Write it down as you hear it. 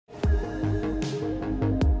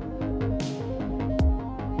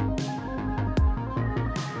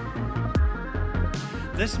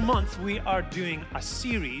This month we are doing a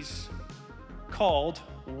series called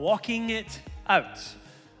Walking It Out.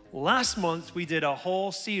 Last month we did a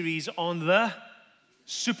whole series on the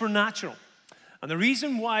supernatural. And the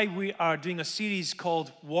reason why we are doing a series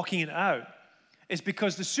called Walking It Out is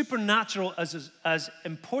because the supernatural, as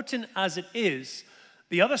important as it is,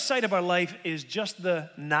 the other side of our life is just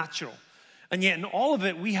the natural. And yet in all of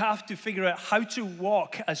it, we have to figure out how to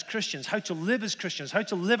walk as Christians, how to live as Christians, how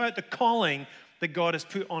to live out the calling that God has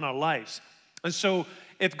put on our lives. And so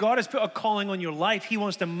if God has put a calling on your life, He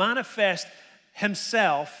wants to manifest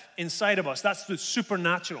Himself inside of us. That's the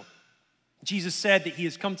supernatural. Jesus said that He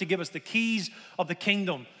has come to give us the keys of the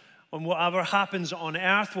kingdom. And whatever happens on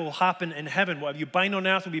earth will happen in heaven. Whatever you bind on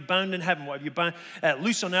earth will be bound in heaven. Whatever you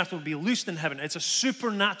loose on earth will be loosed in heaven. It's a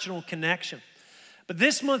supernatural connection. But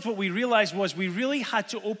this month what we realized was we really had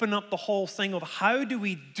to open up the whole thing of how do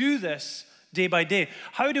we do this day by day?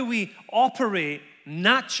 How do we operate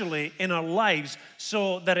naturally in our lives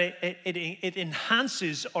so that it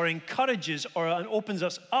enhances or encourages or opens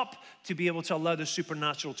us up to be able to allow the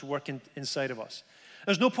supernatural to work inside of us?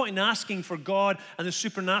 There's no point in asking for God and the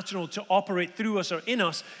supernatural to operate through us or in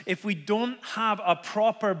us if we don't have a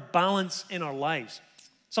proper balance in our lives.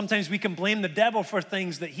 Sometimes we can blame the devil for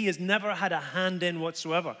things that he has never had a hand in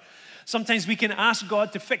whatsoever. Sometimes we can ask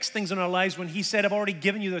God to fix things in our lives when He said, I've already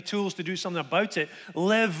given you the tools to do something about it.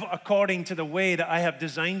 Live according to the way that I have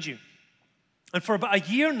designed you. And for about a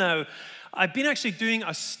year now, I've been actually doing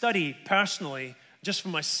a study personally, just for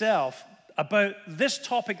myself, about this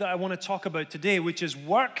topic that I want to talk about today, which is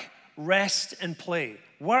work, rest, and play.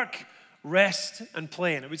 Work, rest, and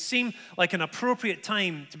play. And it would seem like an appropriate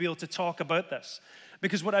time to be able to talk about this.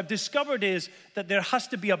 Because what I've discovered is that there has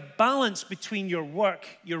to be a balance between your work,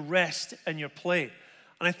 your rest, and your play.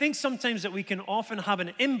 And I think sometimes that we can often have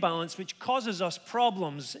an imbalance which causes us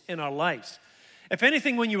problems in our lives. If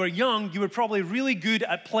anything, when you were young, you were probably really good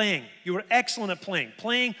at playing. You were excellent at playing.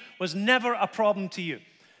 Playing was never a problem to you.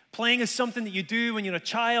 Playing is something that you do when you're a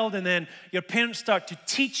child, and then your parents start to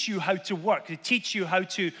teach you how to work. They teach you how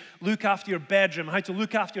to look after your bedroom, how to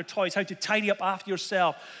look after your toys, how to tidy up after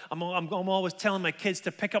yourself. I'm always telling my kids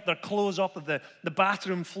to pick up their clothes off of the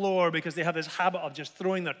bathroom floor because they have this habit of just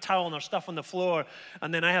throwing their towel and their stuff on the floor.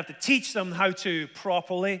 And then I have to teach them how to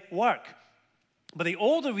properly work. But the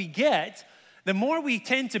older we get, the more we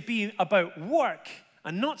tend to be about work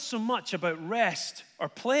and not so much about rest or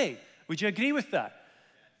play. Would you agree with that?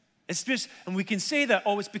 It's just, and we can say that,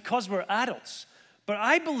 it's because we're adults. But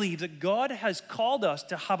I believe that God has called us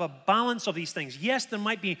to have a balance of these things. Yes, there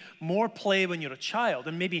might be more play when you're a child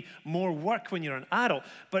and maybe more work when you're an adult,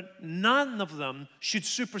 but none of them should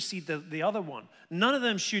supersede the other one. None of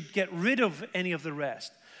them should get rid of any of the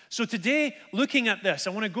rest. So today, looking at this,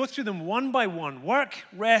 I want to go through them one by one. Work,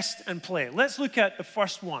 rest, and play. Let's look at the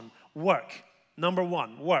first one, work. Number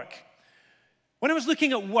one, work. When I was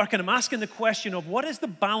looking at work, and I'm asking the question of what is the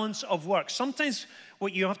balance of work, sometimes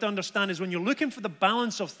what you have to understand is when you're looking for the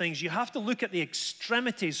balance of things, you have to look at the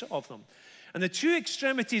extremities of them. And the two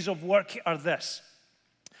extremities of work are this.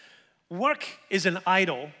 Work is an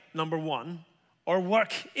idol, number one, or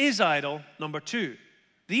work is idle, number two.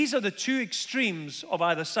 These are the two extremes of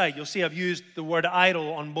either side. You'll see I've used the word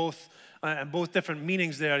idol on both different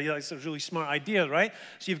meanings there. It's a really smart idea, right?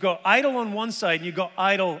 So you've got idol on one side and you've got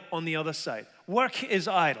idol on the other side. Work is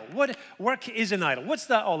idle. Work is an idol. What's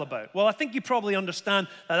that all about? Well, I think you probably understand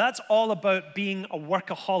that that's all about being a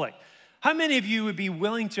workaholic. How many of you would be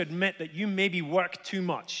willing to admit that you maybe work too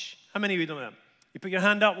much? How many of you do that? You put your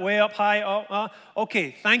hand up, way up, high.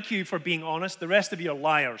 Okay, thank you for being honest. The rest of you are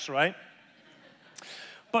liars, right?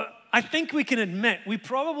 But I think we can admit we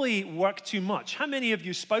probably work too much. How many of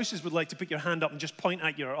you spouses would like to put your hand up and just point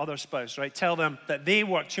at your other spouse, right? Tell them that they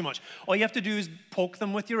work too much. All you have to do is poke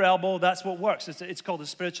them with your elbow. That's what works. It's called a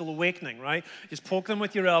spiritual awakening, right? Just poke them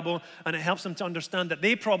with your elbow, and it helps them to understand that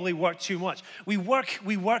they probably work too much. We work.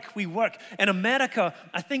 In America,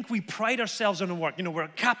 I think we pride ourselves on our work. You know, we're a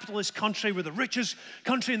capitalist country. We're the richest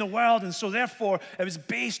country in the world, and so therefore, it was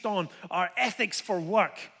based on our ethics for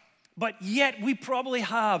work. But yet we probably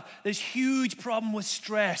have this huge problem with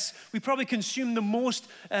stress. We probably consume the most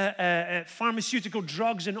pharmaceutical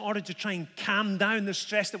drugs in order to try and calm down the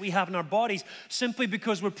stress that we have in our bodies simply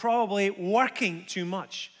because we're probably working too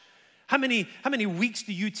much. How many weeks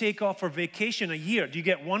do you take off for vacation a year? Do you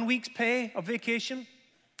get 1 week's pay of vacation?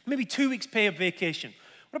 Maybe 2 weeks' pay of vacation.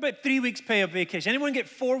 What about 3 weeks' pay of vacation? Anyone get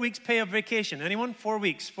 4 weeks' pay of vacation? Anyone? 4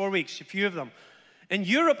 weeks, a few of them. In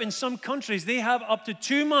Europe, in some countries, they have up to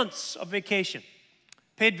 2 months of vacation,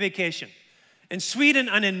 paid vacation. In Sweden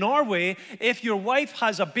and in Norway, if your wife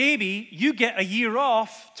has a baby, you get a year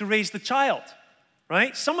off to raise the child,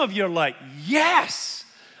 right? Some of you are like, yes!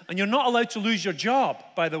 And you're not allowed to lose your job,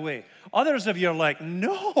 by the way. Others of you are like,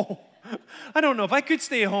 no. I don't know if I could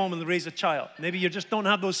stay home and raise a child. Maybe you just don't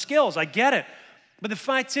have those skills. I get it. But the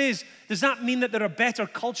fact is, does that mean that they're a better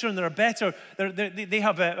culture and they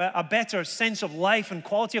have a better sense of life and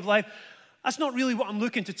quality of life? That's not really what I'm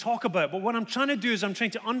looking to talk about. But what I'm trying to do is I'm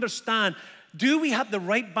trying to understand, do we have the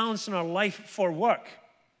right balance in our life for work?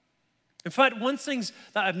 In fact, one thing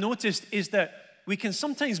that I've noticed is that we can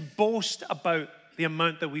sometimes boast about the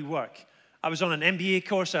amount that we work. I was on an MBA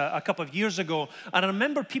course a couple of years ago, and I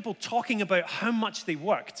remember people talking about how much they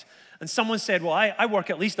worked. And someone said, well, I work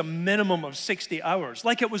at least a minimum of 60 hours,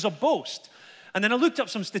 like it was a boast. And then I looked up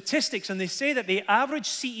some statistics, and they say that the average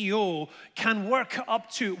CEO can work up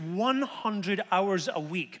to 100 hours a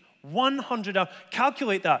week. 100 hours.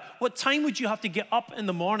 Calculate that. What time would you have to get up in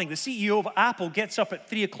the morning? The CEO of Apple gets up at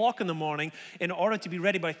 3 o'clock in the morning in order to be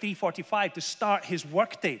ready by 3:45 to start his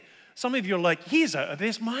workday. Some of you are like, he's out of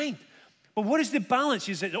his mind. But what is the balance?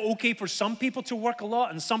 Is it okay for some people to work a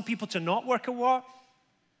lot and some people to not work a lot?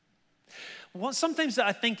 What sometimes that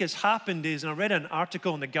I think has happened is, and I read an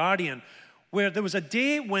article in The Guardian, where there was a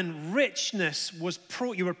day when richness was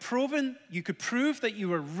you could prove that you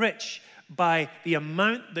were rich by the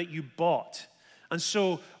amount that you bought. And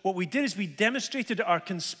so what we did is we demonstrated our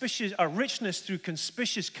richness through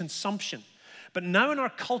conspicuous consumption. But now in our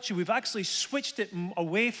culture, we've actually switched it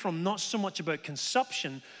away from not so much about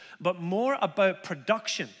consumption, but more about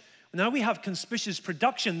production. Now we have conspicuous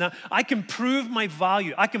production. Now I can prove my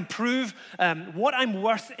value. I can prove what I'm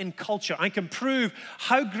worth in culture. I can prove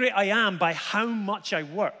how great I am by how much I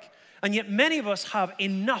work. And yet many of us have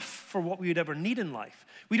enough for what we would ever need in life.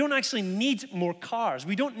 We don't actually need more cars.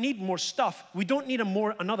 We don't need more stuff. We don't need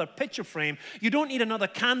another picture frame. You don't need another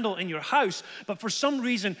candle in your house. But for some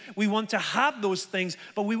reason, we want to have those things,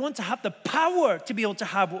 but we want to have the power to be able to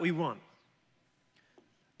have what we want.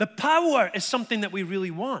 The power is something that we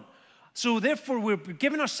really want. So therefore, we're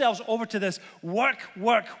giving ourselves over to this work,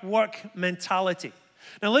 work, work mentality.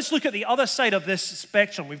 Now let's look at the other side of this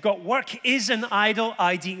spectrum. We've got work is an idol,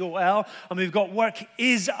 I-D-O-L, and we've got work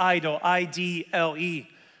is idle, I-D-L-E.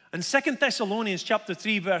 In 2 Thessalonians chapter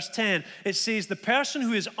 3, verse 10, it says, the person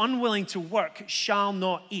who is unwilling to work shall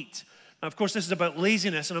not eat. Now, of course, this is about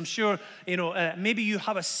laziness, and I'm sure, maybe you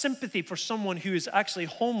have a sympathy for someone who is actually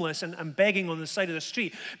homeless and begging on the side of the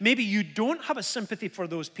street. Maybe you don't have a sympathy for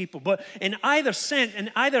those people, but in either sense,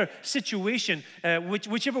 in either situation,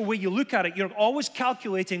 whichever way you look at it, you're always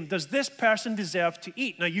calculating, does this person deserve to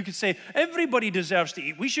eat? Now, you could say, everybody deserves to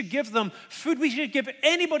eat. We should give them food. We should give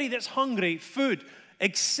anybody that's hungry food,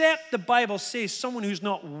 except the Bible says someone who's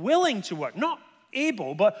not willing to work, not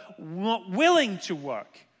able, but not willing to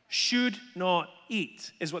work, should not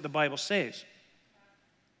eat, is what the Bible says.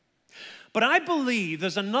 But I believe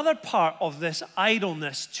there's another part of this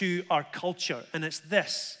idleness to our culture, and it's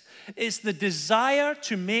this. It's the desire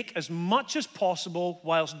to make as much as possible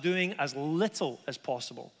whilst doing as little as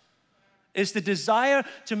possible. It's the desire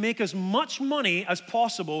to make as much money as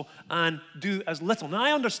possible and do as little. Now,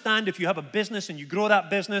 I understand if you have a business and you grow that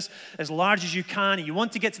business as large as you can and you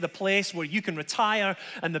want to get to the place where you can retire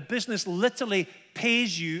and the business literally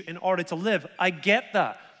pays you in order to live. I get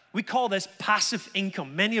that. We call this passive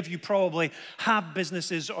income. Many of you probably have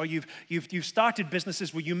businesses or you've started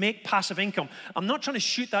businesses where you make passive income. I'm not trying to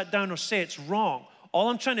shoot that down or say it's wrong. All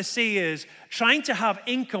I'm trying to say is trying to have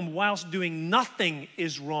income whilst doing nothing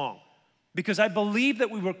is wrong. Because I believe that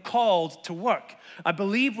we were called to work. I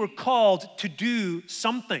believe we're called to do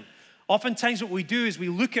something. Oftentimes what we do is we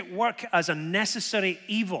look at work as a necessary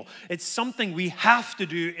evil. It's something we have to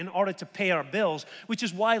do in order to pay our bills, which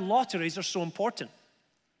is why lotteries are so important.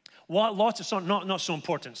 Why lotteries are not so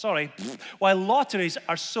important, sorry. Why lotteries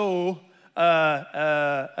are so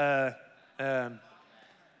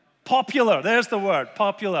popular. There's the word,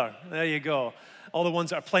 popular. There you go. All the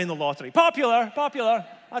ones that are playing the lottery. Popular.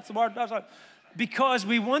 That's the word. That's right. Because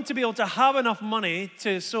we want to be able to have enough money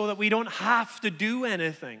so that we don't have to do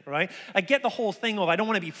anything, right? I get the whole thing of I don't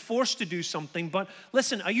want to be forced to do something, but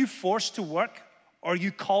listen, are you forced to work or are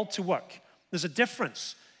you called to work? There's a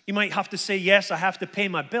difference. You might have to say, yes, I have to pay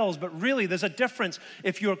my bills, but really there's a difference.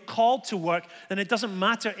 If you're called to work, then it doesn't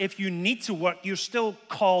matter if you need to work, you're still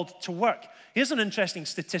called to work. Here's an interesting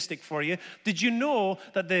statistic for you. Did you know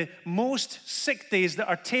that the most sick days that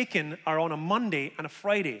are taken are on a Monday and a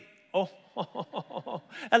Friday? Oh,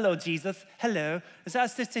 hello, Jesus. Hello. Is that a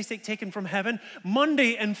statistic taken from heaven?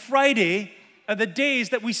 Monday and Friday are the days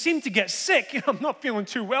that we seem to get sick. I'm not feeling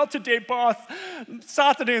too well today, boss.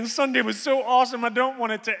 Saturday and Sunday was so awesome. I don't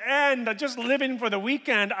want it to end. I'm just living for the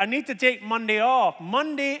weekend. I need to take Monday off.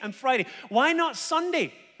 Monday and Friday. Why not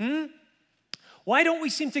Sunday? Why don't we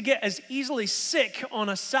seem to get as easily sick on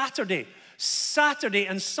a Saturday? Saturday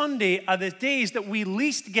and Sunday are the days that we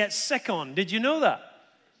least get sick on. Did you know that?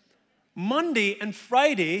 Monday and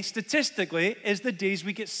Friday, statistically, is the days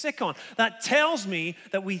we get sick on. That tells me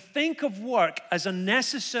that we think of work as a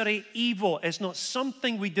necessary evil. It's not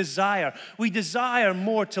something we desire. We desire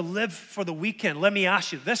more to live for the weekend. Let me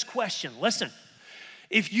ask you this question. Listen,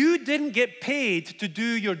 if you didn't get paid to do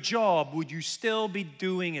your job, would you still be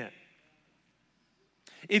doing it?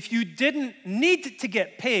 If you didn't need to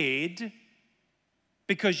get paid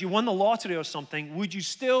because you won the lottery or something, would you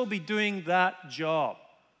still be doing that job?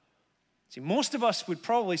 See, most of us would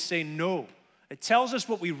probably say no. It tells us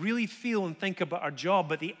what we really feel and think about our job,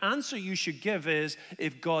 but the answer you should give is,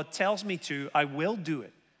 if God tells me to, I will do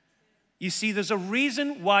it. You see, there's a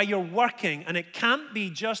reason why you're working, and it can't be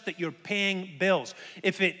just that you're paying bills.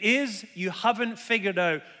 If it is, you haven't figured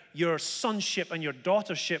out your sonship and your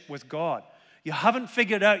daughtership with God. You haven't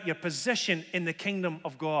figured out your position in the kingdom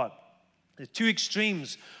of God. The two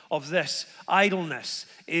extremes of this idleness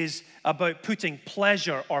is about putting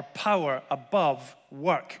pleasure or power above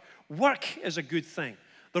work. Work is a good thing.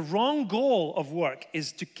 The wrong goal of work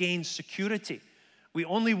is to gain security. We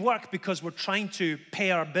only work because we're trying to pay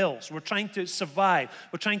our bills. We're trying to survive.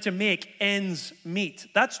 We're trying to make ends meet.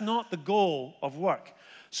 That's not the goal of work.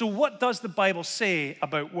 So what does the Bible say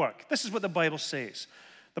about work? This is what the Bible says.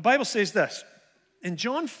 The Bible says this. In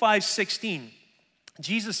John 5:16,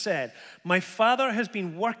 Jesus said, "My Father has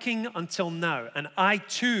been working until now, and I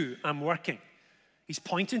too am working." He's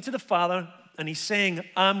pointing to the Father, and he's saying,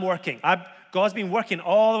 I'm working. God's been working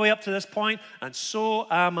all the way up to this point, and so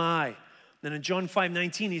am I. Then in John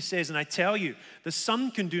 5:19, he says, "And I tell you, the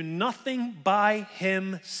Son can do nothing by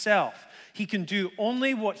himself. He can do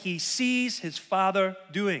only what he sees his Father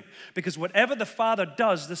doing, because whatever the Father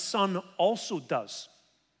does, the Son also does."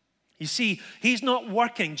 You see, he's not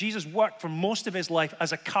working. Jesus worked for most of his life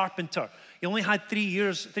as a carpenter. He only had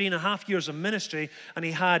 3.5 years of ministry, and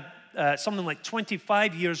he had something like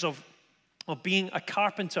 25 years of being a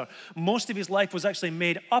carpenter. Most of his life was actually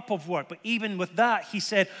made up of work. But even with that, he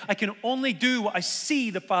said, I can only do what I see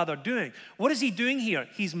the Father doing. What is he doing here?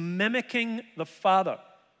 He's mimicking the Father.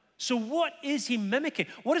 So what is he mimicking?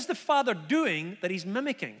 What is the Father doing that he's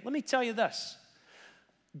mimicking? Let me tell you this.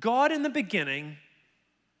 God in the beginning,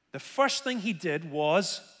 the first thing he did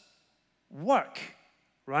was work,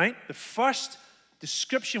 right? The first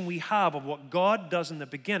description we have of what God does in the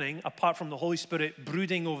beginning, apart from the Holy Spirit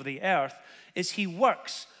brooding over the earth, is he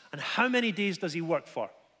works. And how many days does he work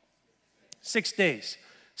for? 6 days.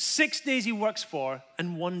 6 days he works for,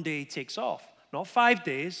 and 1 day he takes off. Not 5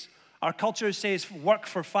 days. Our culture says work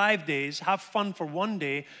for 5 days, have fun for 1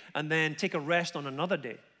 day, and then take a rest on another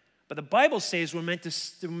day. But the Bible says we're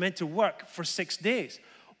meant to work for 6 days.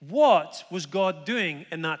 What was God doing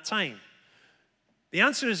in that time? The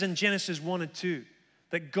answer is in Genesis 1 and 2,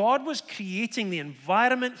 that God was creating the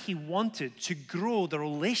environment he wanted to grow the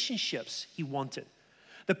relationships he wanted.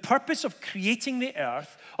 The purpose of creating the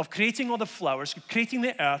earth, of creating all the flowers, creating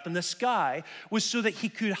the earth and the sky, was so that he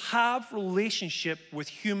could have relationship with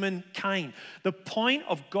humankind. The point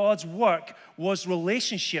of God's work was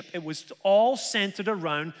relationship. It was all centered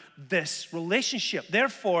around this relationship.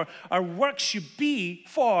 Therefore, our work should be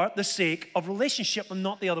for the sake of relationship and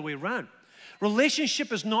not the other way around.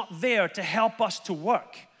 Relationship is not there to help us to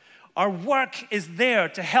work. Our work is there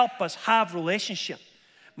to help us have relationship.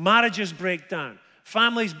 Marriages break down.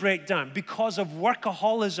 Families break down because of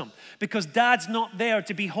workaholism, because dad's not there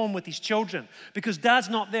to be home with his children, because dad's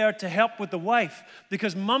not there to help with the wife,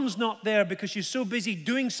 because mom's not there because she's so busy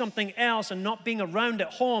doing something else and not being around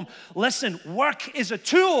at home. Listen, work is a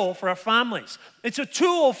tool for our families. It's a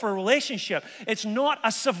tool for a relationship. It's not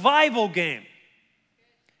a survival game.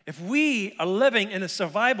 If we are living in a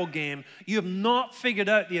survival game, you have not figured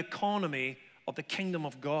out the economy of the kingdom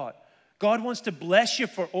of God. God wants to bless you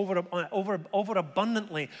for over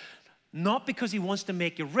abundantly, not because he wants to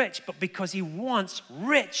make you rich, but because he wants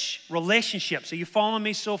rich relationships. Are you following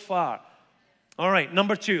me so far? All right,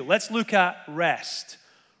 number 2, let's look at rest.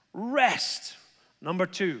 Rest, number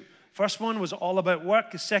 2. First one was all about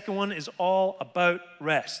work. The second one is all about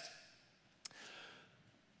rest.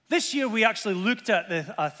 This year, we actually looked at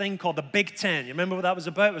a thing called the Big Ten. You remember what that was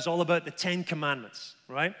about? It was all about the 10 Commandments,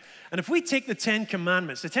 right? And if we take the Ten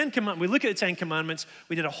Commandments, we look at the Ten Commandments,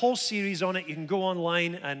 we did a whole series on it. You can go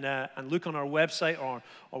online and look on our website or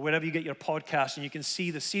wherever you get your podcast, and you can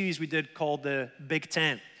see the series we did called the Big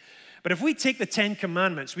Ten. But if we take the Ten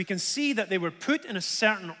Commandments, we can see that they were put in a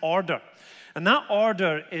certain order. And that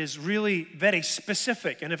order is really very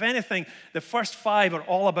specific. And if anything, the first 5 are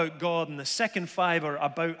all about God, and the second 5 are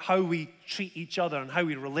about how we treat each other and how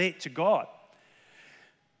we relate to God.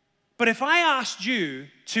 But if I asked you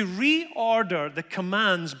to reorder the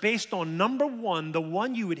commands based on number 1, the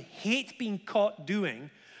one you would hate being caught doing,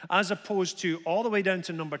 as opposed to all the way down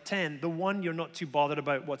to number 10, the one you're not too bothered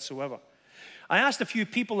about whatsoever. I asked a few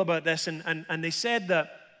people about this, and they said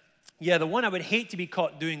that, yeah, the one I would hate to be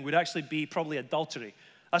caught doing would actually be probably adultery.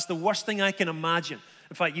 That's the worst thing I can imagine.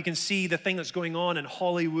 In fact, you can see the thing that's going on in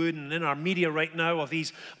Hollywood and in our media right now of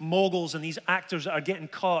these moguls and these actors that are getting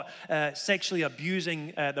caught sexually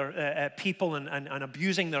abusing their people and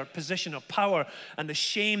abusing their position of power, and the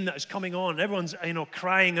shame that is coming on. Everyone's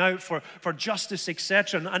crying out for justice,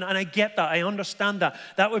 etc. And I get that. I understand that.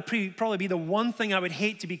 That would probably be the one thing I would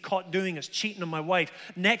hate to be caught doing, is cheating on my wife.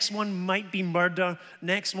 Next one might be murder.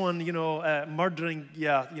 Next one, murdering,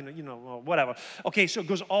 whatever. Okay, so it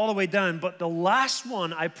goes all the way down. But the last one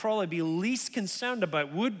I'd probably be least concerned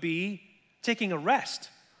about would be taking a rest.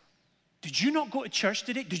 Did you not go to church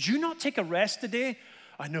today? Did you not take a rest today?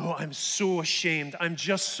 I know, I'm so ashamed. I'm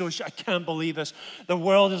just so ashamed. I can't believe this. The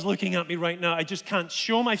world is looking at me right now. I just can't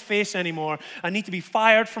show my face anymore. I need to be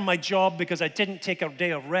fired from my job because I didn't take a day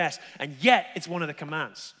of rest. And yet, it's one of the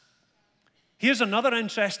commands. Here's another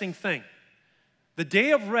interesting thing. The day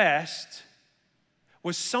of rest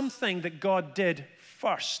was something that God did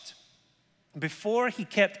first, before he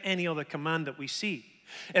kept any other command that we see.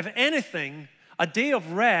 If anything, a day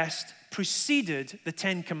of rest preceded the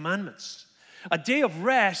Ten Commandments. A day of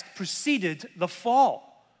rest preceded the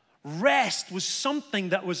fall. Rest was something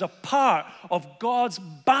that was a part of God's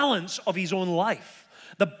balance of his own life,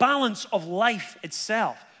 the balance of life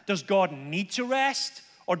itself. Does God need to rest,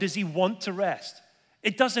 or does he want to rest?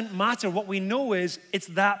 It doesn't matter. What we know is it's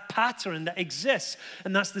that pattern that exists.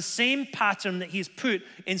 And that's the same pattern that he's put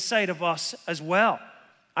inside of us as well.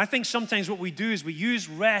 I think sometimes what we do is we use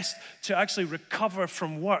rest to actually recover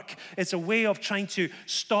from work. It's a way of trying to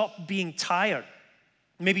stop being tired.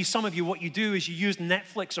 Maybe some of you, what you do is you use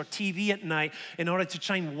Netflix or TV at night in order to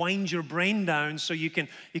try and wind your brain down so you can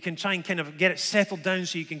try and kind of get it settled down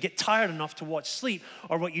so you can get tired enough to watch sleep.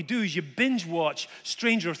 Or what you do is you binge watch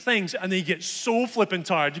Stranger Things and then you get so flipping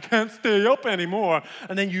tired you can't stay up anymore.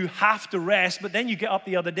 And then you have to rest, but then you get up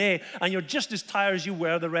the other day and you're just as tired as you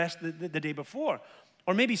were the day before.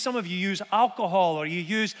 Or maybe some of you use alcohol, or you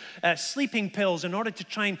use sleeping pills in order to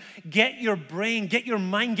try and get your brain, get your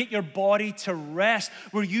mind, get your body to rest.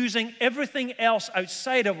 We're using everything else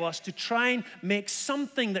outside of us to try and make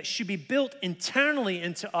something that should be built internally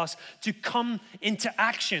into us to come into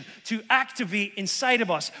action, to activate inside of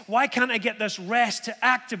us. Why can't I get this rest to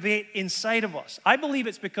activate inside of us? I believe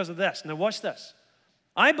it's because of this. Now watch this.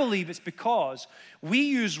 I believe it's because we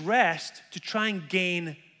use rest to try and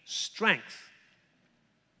gain strength.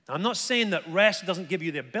 I'm not saying that rest doesn't give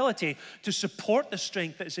you the ability to support the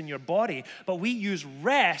strength that's in your body, but we use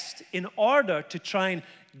rest in order to try and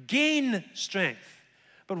gain strength.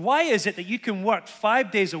 But why is it that you can work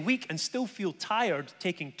 5 days a week and still feel tired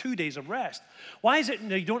taking 2 days of rest? Why is it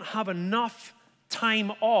that you don't have enough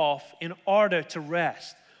time off in order to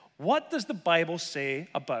rest? What does the Bible say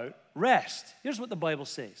about rest? Here's what the Bible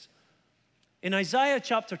says. In Isaiah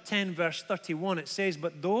chapter 10, verse 31, it says,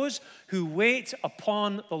 "But those who wait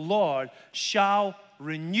upon the Lord shall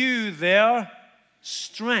renew their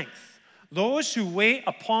strength." Those who wait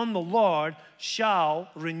upon the Lord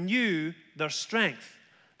shall renew their strength.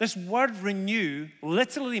 This word renew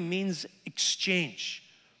literally means exchange.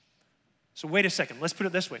 So wait a second, let's put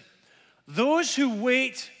it this way. Those who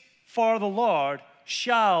wait for the Lord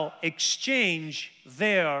shall exchange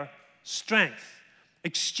their strength.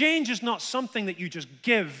 Exchange is not something that you just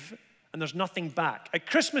give and there's nothing back. At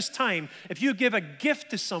Christmas time, if you give a gift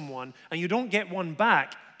to someone and you don't get one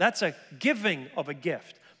back, that's a giving of a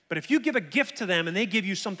gift. But if you give a gift to them and they give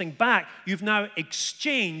you something back, you've now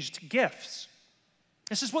exchanged gifts.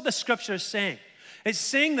 This is what the scripture is saying. It's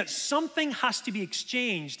saying that something has to be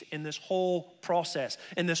exchanged in this whole process,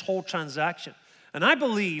 in this whole transaction. And I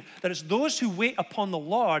believe that it's those who wait upon the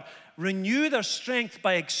Lord renew their strength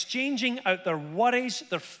by exchanging out their worries,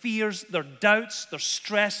 their fears, their doubts, their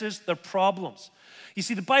stresses, their problems. You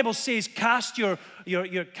see, the Bible says, cast your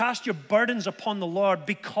burdens upon the Lord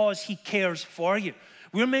because he cares for you.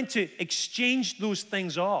 We're meant to exchange those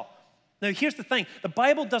things off. Now, here's the thing. The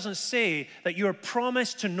Bible doesn't say that you're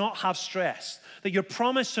promised to not have stress, that you're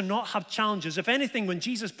promised to not have challenges. If anything, when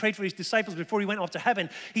Jesus prayed for his disciples before he went off to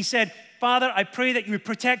heaven, he said, Father, I pray that you would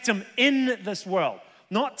protect them in this world.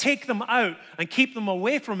 Not take them out and keep them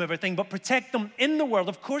away from everything, but protect them in the world.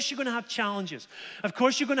 Of course, you're going to have challenges. Of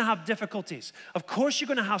course, you're going to have difficulties. Of course, you're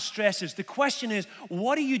going to have stresses. The question is,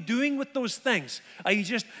 what are you doing with those things? Are you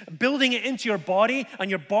just building it into your body, and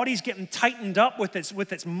your body's getting tightened up with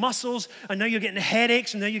its muscles, and now you're getting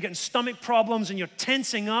headaches, and now you're getting stomach problems, and you're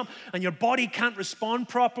tensing up, and your body can't respond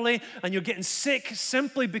properly, and you're getting sick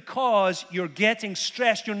simply because you're getting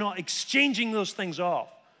stressed. You're not exchanging those things off.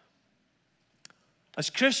 As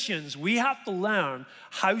Christians, we have to learn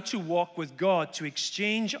how to walk with God, to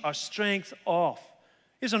exchange our strength off.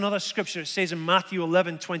 Here's another scripture. It says in Matthew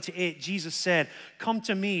 11:28, Jesus said, come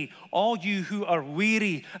to me, all you who are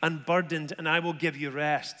weary and burdened, and I will give you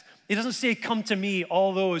rest. He doesn't say, come to me,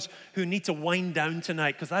 all those who need to wind down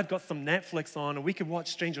tonight, because I've got some Netflix on and we could watch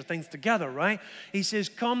Stranger Things together, right? He says,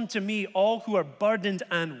 come to me, all who are burdened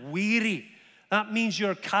and weary. That means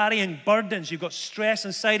you're carrying burdens. You've got stress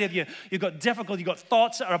inside of you. You've got difficulty. You've got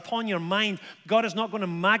thoughts that are upon your mind. God is not going to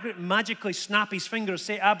magically snap his fingers,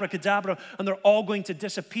 say abracadabra, and they're all going to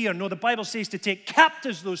disappear. No, the Bible says to take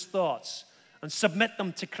captives those thoughts and submit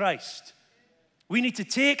them to Christ. We need to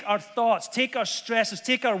take our thoughts, take our stresses,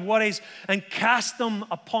 take our worries, and cast them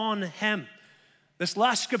upon him. This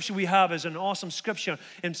last scripture we have is an awesome scripture.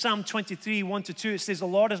 In Psalm 23, 1-2, it says, the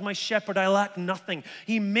Lord is my shepherd, I lack nothing.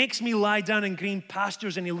 He makes me lie down in green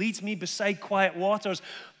pastures, and he leads me beside quiet waters.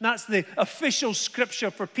 That's the official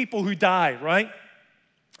scripture for people who die, right?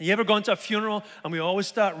 You ever gone to a funeral and we always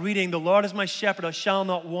start reading, the Lord is my shepherd, I shall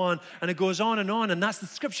not want, and it goes on, and that's the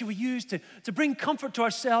scripture we use to bring comfort to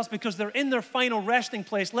ourselves because they're in their final resting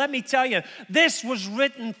place. Let me tell you, this was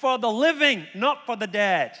written for the living, not for the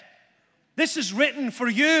dead. This is written for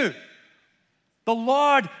you. The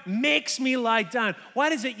Lord makes me lie down. Why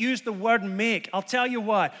does it use the word make? I'll tell you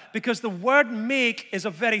why. Because the word make is a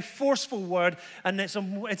very forceful word, and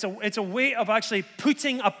it's a way of actually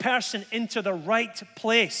putting a person into the right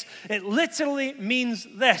place. It literally means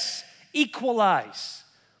this: equalize.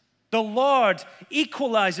 The Lord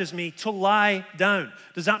equalizes me to lie down.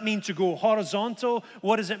 Does that mean to go horizontal?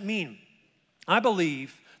 What does it mean? I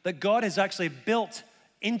believe that God has actually built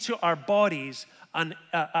into our bodies an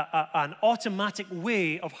automatic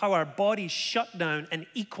way of how our bodies shut down and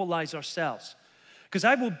equalize ourselves. Because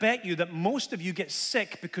I will bet you that most of you get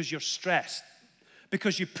sick because you're stressed,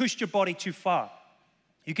 because you pushed your body too far.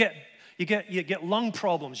 You get lung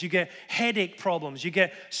problems, you get headache problems, you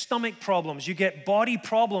get stomach problems, you get body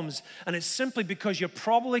problems, and it's simply because you're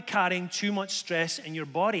probably carrying too much stress in your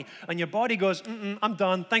body. And your body goes, I'm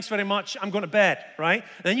done, thanks very much, I'm going to bed, right?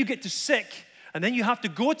 And then you get sick, and then you have to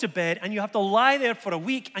go to bed, and you have to lie there for a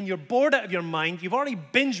week, and you're bored out of your mind. You've already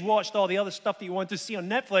binge-watched all the other stuff that you want to see on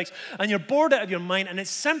Netflix, and you're bored out of your mind, and it's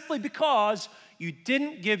simply because you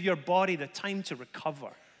didn't give your body the time to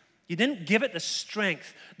recover. You didn't give it the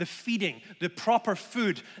strength, the feeding, the proper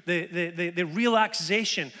food, the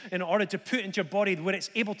relaxation in order to put into your body where it's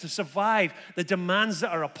able to survive the demands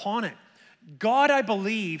that are upon it. God, I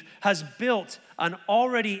believe, has built an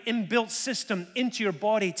already inbuilt system into your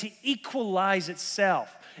body to equalize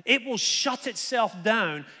itself. It will shut itself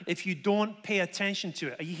down if you don't pay attention to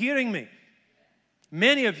it. Are you hearing me?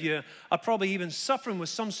 Many of you are probably even suffering with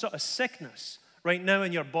some sort of sickness right now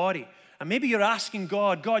in your body. And maybe you're asking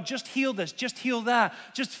God, just heal this, just heal that,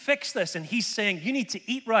 just fix this. And he's saying, you need to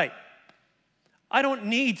eat right. I don't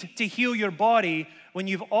need to heal your body when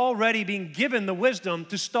you've already been given the wisdom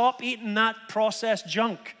to stop eating that processed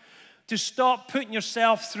junk, to stop putting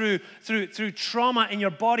yourself through trauma in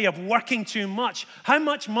your body of working too much. How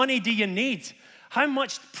much money do you need? How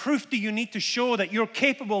much proof do you need to show that you're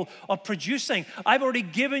capable of producing? I've already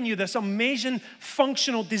given you this amazing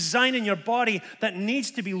functional design in your body that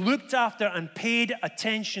needs to be looked after and paid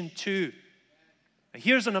attention to.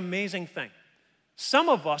 Here's an amazing thing. Some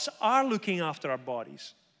of us are looking after our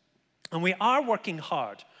bodies, and we are working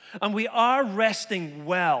hard, and we are resting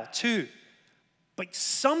well too. But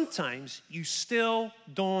sometimes you still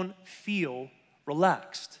don't feel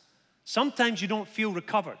relaxed. Sometimes you don't feel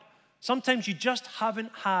recovered. Sometimes you just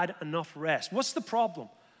haven't had enough rest. What's the problem?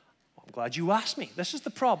 Well, I'm glad you asked me. This is the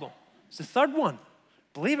problem. It's the third one.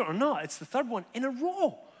 Believe it or not, it's the third one in a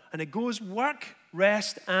row. And it goes work,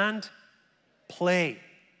 rest, and play.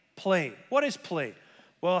 Play. What is play?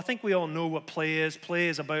 Well, I think we all know what play is. Play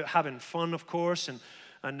is about having fun, of course, and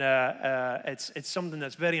And it's something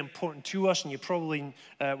that's very important to us, and you probably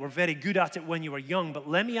were very good at it when you were young. But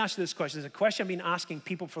let me ask you this question. It's a question I've been asking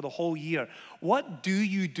people for the whole year. What do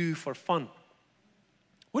you do for fun?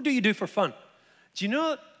 What do you do for fun? Do you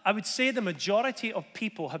know, I would say the majority of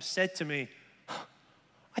people have said to me,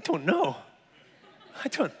 I don't know. I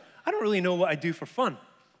don't really know what I do for fun.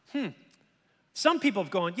 Some people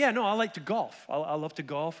have gone, yeah, no, I like to golf. I love to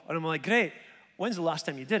golf. And I'm like, great. When's the last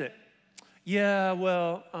time you did it? Yeah,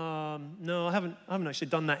 well, no, I haven't actually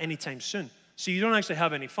done that anytime soon. So you don't actually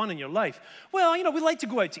have any fun in your life. Well, you know, we like to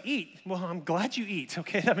go out to eat. Well, I'm glad you eat,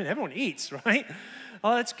 okay? I mean, everyone eats, right?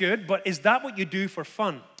 Oh, that's good. But is that what you do for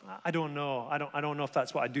fun? I don't know. I don't know if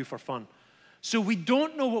that's what I do for fun. So we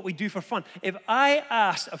don't know what we do for fun. If I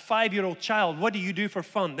asked a 5-year-old child, what do you do for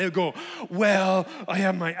fun? They'll go, well, I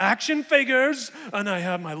have my action figures, and I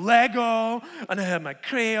have my Lego, and I have my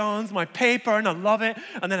crayons, my paper, and I love it.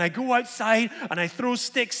 And then I go outside, and I throw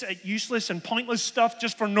sticks at useless and pointless stuff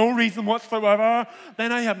just for no reason whatsoever.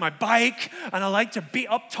 Then I have my bike, and I like to beat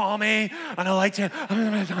up Tommy, and I like to,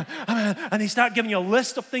 and they start giving you a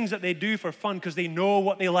list of things that they do for fun because they know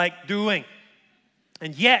what they like doing.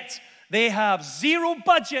 And yet, they have zero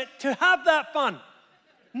budget to have that fun.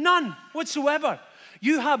 None whatsoever.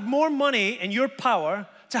 You have more money in your power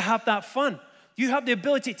to have that fun. You have the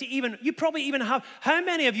ability to you probably even have, how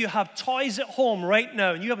many of you have toys at home right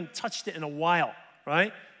now and you haven't touched it in a while,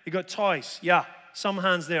 right? You got toys, yeah. Some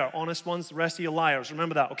hands there, honest ones, the rest of you liars.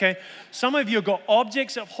 Remember that, okay? Some of you have got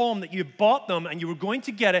objects at home that you bought them and you were going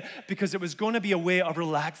to get it because it was going to be a way of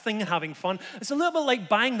relaxing and having fun. It's a little bit like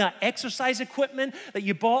buying that exercise equipment that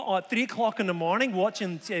you bought at 3 o'clock in the morning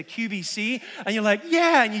watching QVC, and you're like,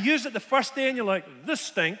 yeah, and you use it the first day and you're like, this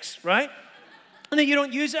stinks, right? And then you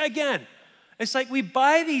don't use it again. It's like we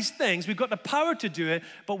buy these things, we've got the power to do it,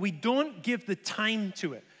 but we don't give the time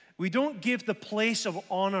to it. We don't give the place of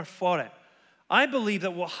honor for it. I believe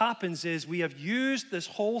that what happens is we have used this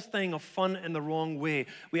whole thing of fun in the wrong way.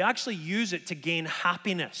 We actually use it to gain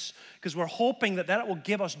happiness because we're hoping that that will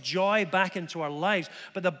give us joy back into our lives.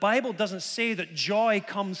 But the Bible doesn't say that joy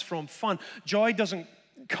comes from fun. Joy doesn't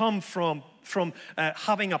come from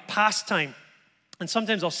having a pastime. And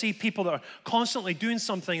sometimes I'll see people that are constantly doing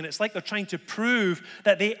something and it's like they're trying to prove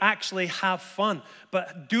that they actually have fun.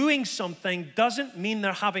 But doing something doesn't mean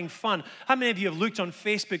they're having fun. How many of you have looked on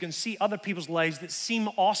Facebook and see other people's lives that seem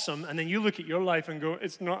awesome, and then you look at your life and go,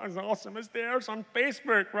 it's not as awesome as theirs on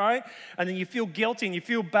Facebook, right? And then you feel guilty and you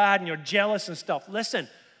feel bad and you're jealous and stuff. Listen,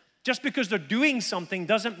 just because they're doing something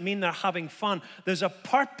doesn't mean they're having fun. There's a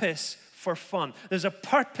purpose for fun. There's a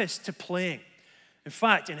purpose to playing. In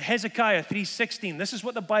fact, in Hezekiah 3:16, this is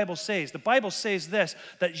what the Bible says. The Bible says this,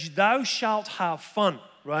 that thou shalt have fun,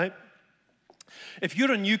 right? If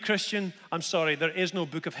you're a new Christian, I'm sorry, there is no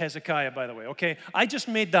book of Hezekiah, by the way, okay? I just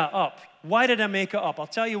made that up. Why did I make it up? I'll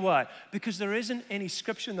tell you why. Because there isn't any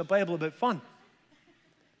scripture in the Bible about fun.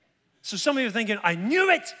 So some of you are thinking, I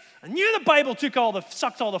knew it. I knew the Bible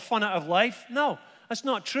sucked all the fun out of life. No, that's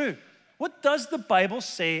not true. What does the Bible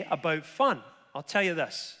say about fun? I'll tell you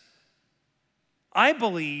this. I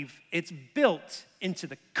believe it's built into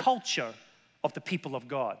the culture of the people of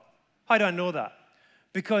God. How do I know that?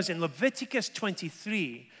 Because in Leviticus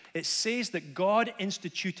 23, it says that God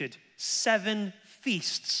instituted 7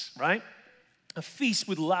 feasts, right? A feast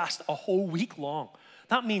would last a whole week long.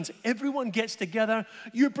 That means everyone gets together.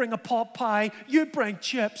 You bring a pot pie. You bring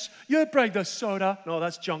chips. You bring the soda. No,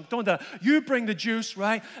 that's junk. Don't do that. You bring the juice,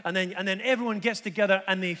 right? And then everyone gets together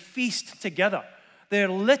and they feast together. They're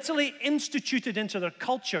literally instituted into their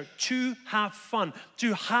culture to have fun,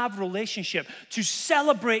 to have relationship, to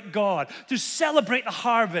celebrate God, to celebrate the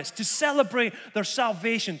harvest, to celebrate their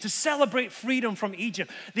salvation, to celebrate freedom from Egypt.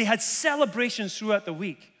 They had celebrations throughout the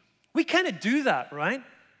week. We kind of do that, right?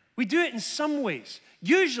 We do it in some ways.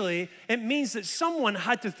 Usually, it means that someone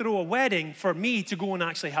had to throw a wedding for me to go and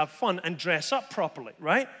actually have fun and dress up properly,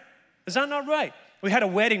 right? Is that not right? We had a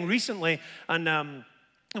wedding recently, and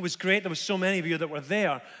it was great. There was so many of you that were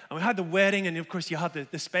there. And we had the wedding, and of course you have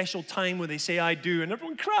the special time where they say, I do, and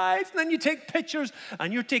everyone cries, and then you take pictures,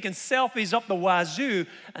 and you're taking selfies up the wazoo,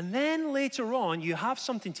 and then later on you have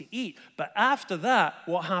something to eat. But after that,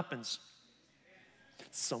 what happens?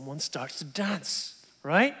 Someone starts to dance,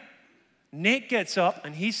 right? Nate gets up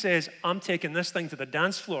and he says, I'm taking this thing to the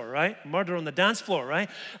dance floor, right? Murder on the dance floor, right?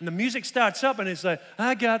 And the music starts up and it's like,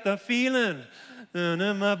 I got the feeling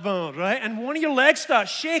in my bones, right? And one of your legs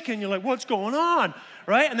starts shaking. You're like, what's going on,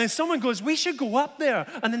 right? And then someone goes, we should go up there.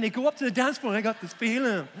 And then they go up to the dance floor and I got this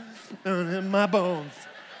feeling in my bones.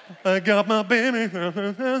 I got my baby.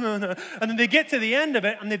 And then they get to the end of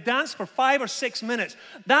it and they've danced for 5 or 6 minutes.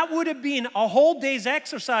 That would have been a whole day's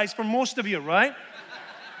exercise for most of you, right?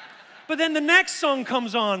 But then the next song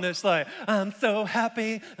comes on. It's like, I'm so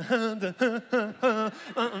happy. And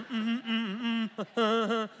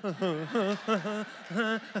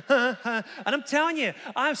I'm telling you,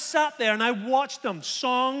 I've sat there and I watched them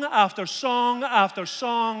song after song after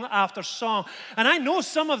song after song. And I know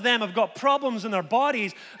some of them have got problems in their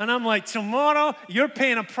bodies. And I'm like, tomorrow, you're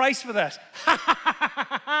paying a price for this.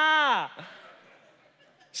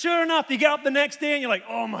 Sure enough, you get up the next day and you're like,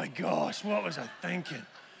 oh my gosh, what was I thinking?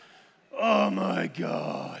 Oh my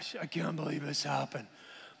gosh, I can't believe this happened.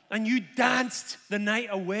 And you danced the night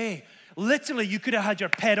away. Literally, you could have had your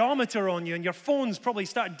pedometer on you and your phones probably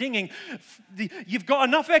started dinging. You've got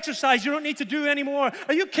enough exercise, you don't need to do anymore.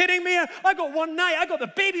 Are you kidding me? I got one night, I got the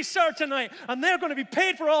babysitter tonight, and they're going to be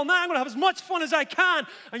paid for all night. I'm going to have as much fun as I can.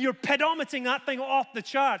 And you're pedometering that thing off the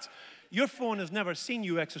charts. Your phone has never seen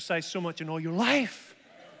you exercise so much in all your life.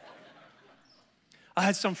 I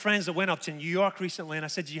had some friends that went up to New York recently, and I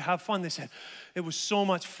said, did you have fun? They said, it was so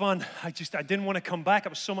much fun. I didn't want to come back. It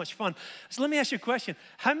was so much fun. So let me ask you a question.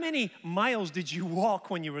 How many miles did you walk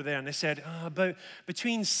when you were there? And they said, about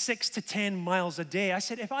between 6 to 10 miles a day. I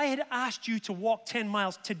said, if I had asked you to walk 10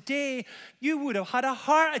 miles today, you would have had a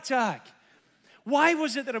heart attack. Why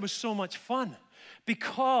was it that it was so much fun?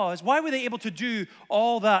 Because, why were they able to do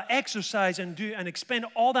all that exercise and expend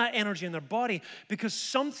all that energy in their body? Because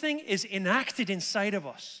something is enacted inside of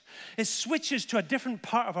us. It switches to a different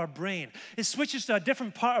part of our brain. It switches to a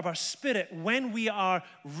different part of our spirit when we are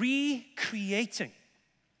recreating.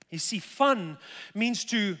 You see, fun means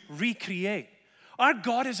to recreate. Our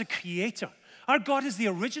God is a creator. Our God is the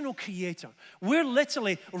original creator. We're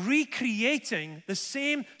literally recreating the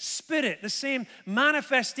same spirit, the same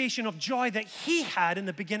manifestation of joy that He had in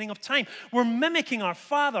the beginning of time. We're mimicking our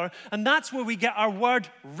Father, and that's where we get our word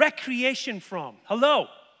recreation from. Hello.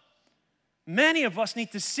 Many of us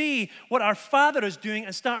need to see what our Father is doing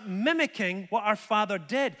and start mimicking what our Father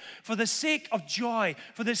did for the sake of joy,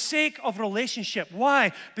 for the sake of relationship.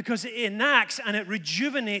 Why? Because it enacts and it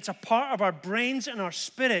rejuvenates a part of our brains and our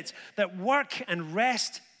spirits that work and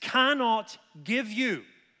rest cannot give you.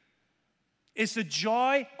 It's the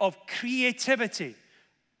joy of creativity.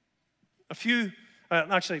 A few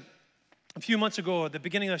months ago, at the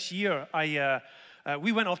beginning of this year,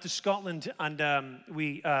 we went off to Scotland and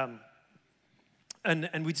we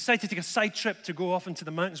decided to take a side trip to go off into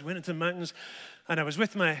the mountains. We went into the mountains, and I was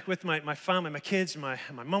with my family, my kids. My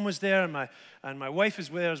mum was there, and my wife is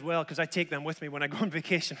there as well, because I take them with me when I go on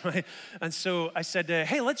vacation, right? And so I said,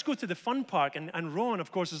 hey, let's go to the fun park. And Rowan,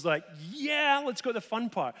 of course, is like, yeah, let's go to the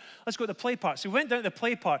fun park. Let's go to the play park. So we went down to the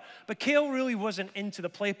play park, but Cale really wasn't into the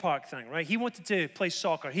play park thing, right? He wanted to play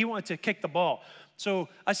soccer. He wanted to kick the ball. So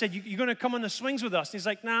I said, you're going to come on the swings with us? And he's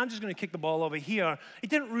like, nah, I'm just going to kick the ball over here. He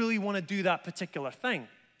didn't really want to do that particular thing.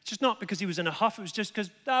 It's just not because he was in a huff. It was just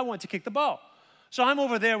because I wanted to kick the ball. So I'm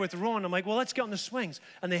over there with Rowan. I'm like, well, let's get on the swings.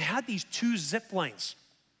 And they had these 2 zip lines.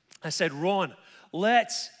 I said, Rowan,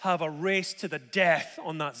 let's have a race to the death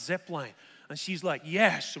on that zip line. And she's like,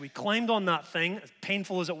 yes. So we climbed on that thing, as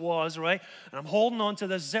painful as it was, right? And I'm holding on to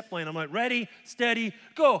this zip line. I'm like, ready, steady,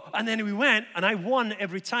 go. And then we went, and I won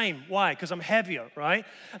every time. Why? Because I'm heavier, right?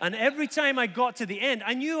 And every time I got to the end,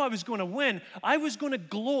 I knew I was going to win. I was going to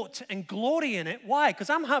gloat and glory in it. Why? Because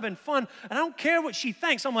I'm having fun, and I don't care what she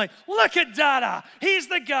thinks. I'm like, look at Dada. He's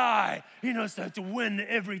the guy. He knows how to win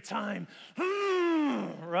every time.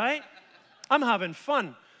 Right? I'm having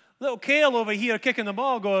fun. Little Cale over here kicking the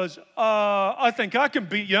ball goes, I think I can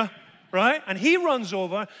beat you, right? And he runs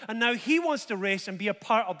over, and now he wants to race and be a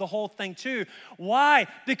part of the whole thing too. Why?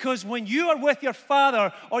 Because when you are with your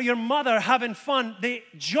father or your mother having fun, the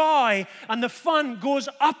joy and the fun goes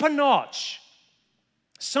up a notch.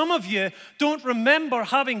 Some of you don't remember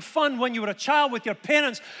having fun when you were a child with your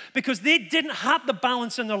parents because they didn't have the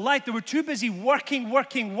balance in their life. They were too busy working,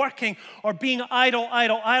 or being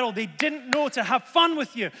idle. They didn't know to have fun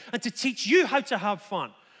with you and to teach you how to have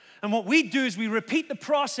fun. And what we do is we repeat the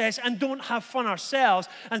process and don't have fun ourselves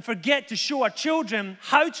and forget to show our children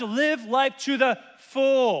how to live life to the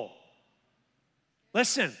full.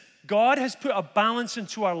 Listen, God has put a balance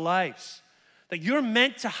into our lives that you're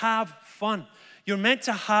meant to have fun. You're meant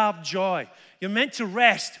to have joy. You're meant to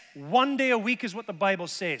rest 1 day a week is what the Bible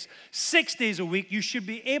says. 6 days a week, you should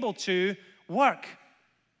be able to work.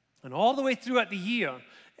 And all the way throughout the year,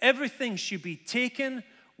 everything should be taken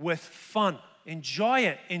with fun. Enjoy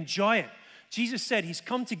it. Enjoy it. Jesus said He's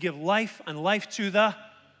come to give life and life to the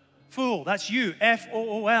full. That's you,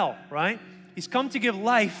 F-O-O-L, right? He's come to give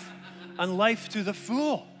life and life to the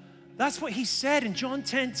full. That's what he said in John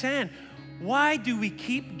 10:10. Why do we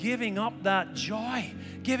keep giving up that joy,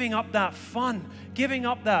 giving up that fun, giving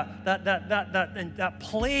up that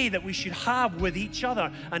play that we should have with each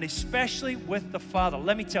other, and especially with the Father?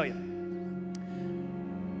 Let me tell you,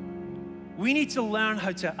 we need to learn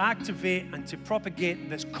how to activate and to propagate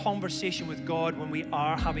this conversation with God when we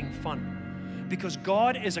are having fun. Because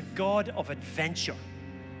God is a God of adventure.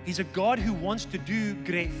 He's a God who wants to do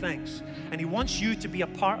great things, and he wants you to be a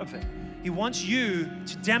part of it. He wants you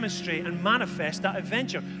to demonstrate and manifest that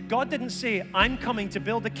adventure. God didn't say, I'm coming to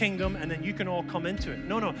build a kingdom and then you can all come into it.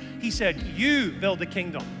 No, no. He said, you build the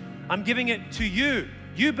kingdom. I'm giving it to you.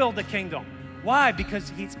 You build the kingdom. Why? Because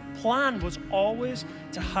his plan was always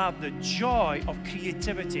to have the joy of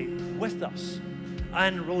creativity with us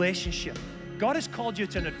and relationship. God has called you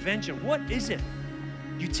to an adventure. What is it?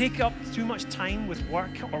 You take up too much time with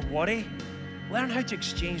work or worry? Learn how to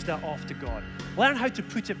exchange that off to God. Learn how to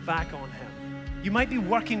put it back on him. You might be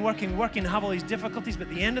working, and have all these difficulties, but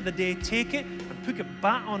at the end of the day, take it and put it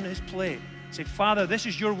back on his plate. Say, Father, this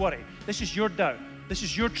is your worry. This is your doubt. This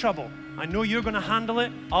is your trouble. I know you're going to handle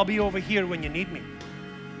it. I'll be over here when you need me.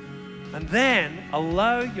 And then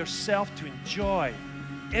allow yourself to enjoy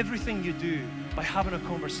everything you do by having a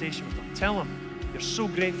conversation with him. Tell him you're so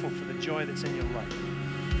grateful for the joy that's in your life.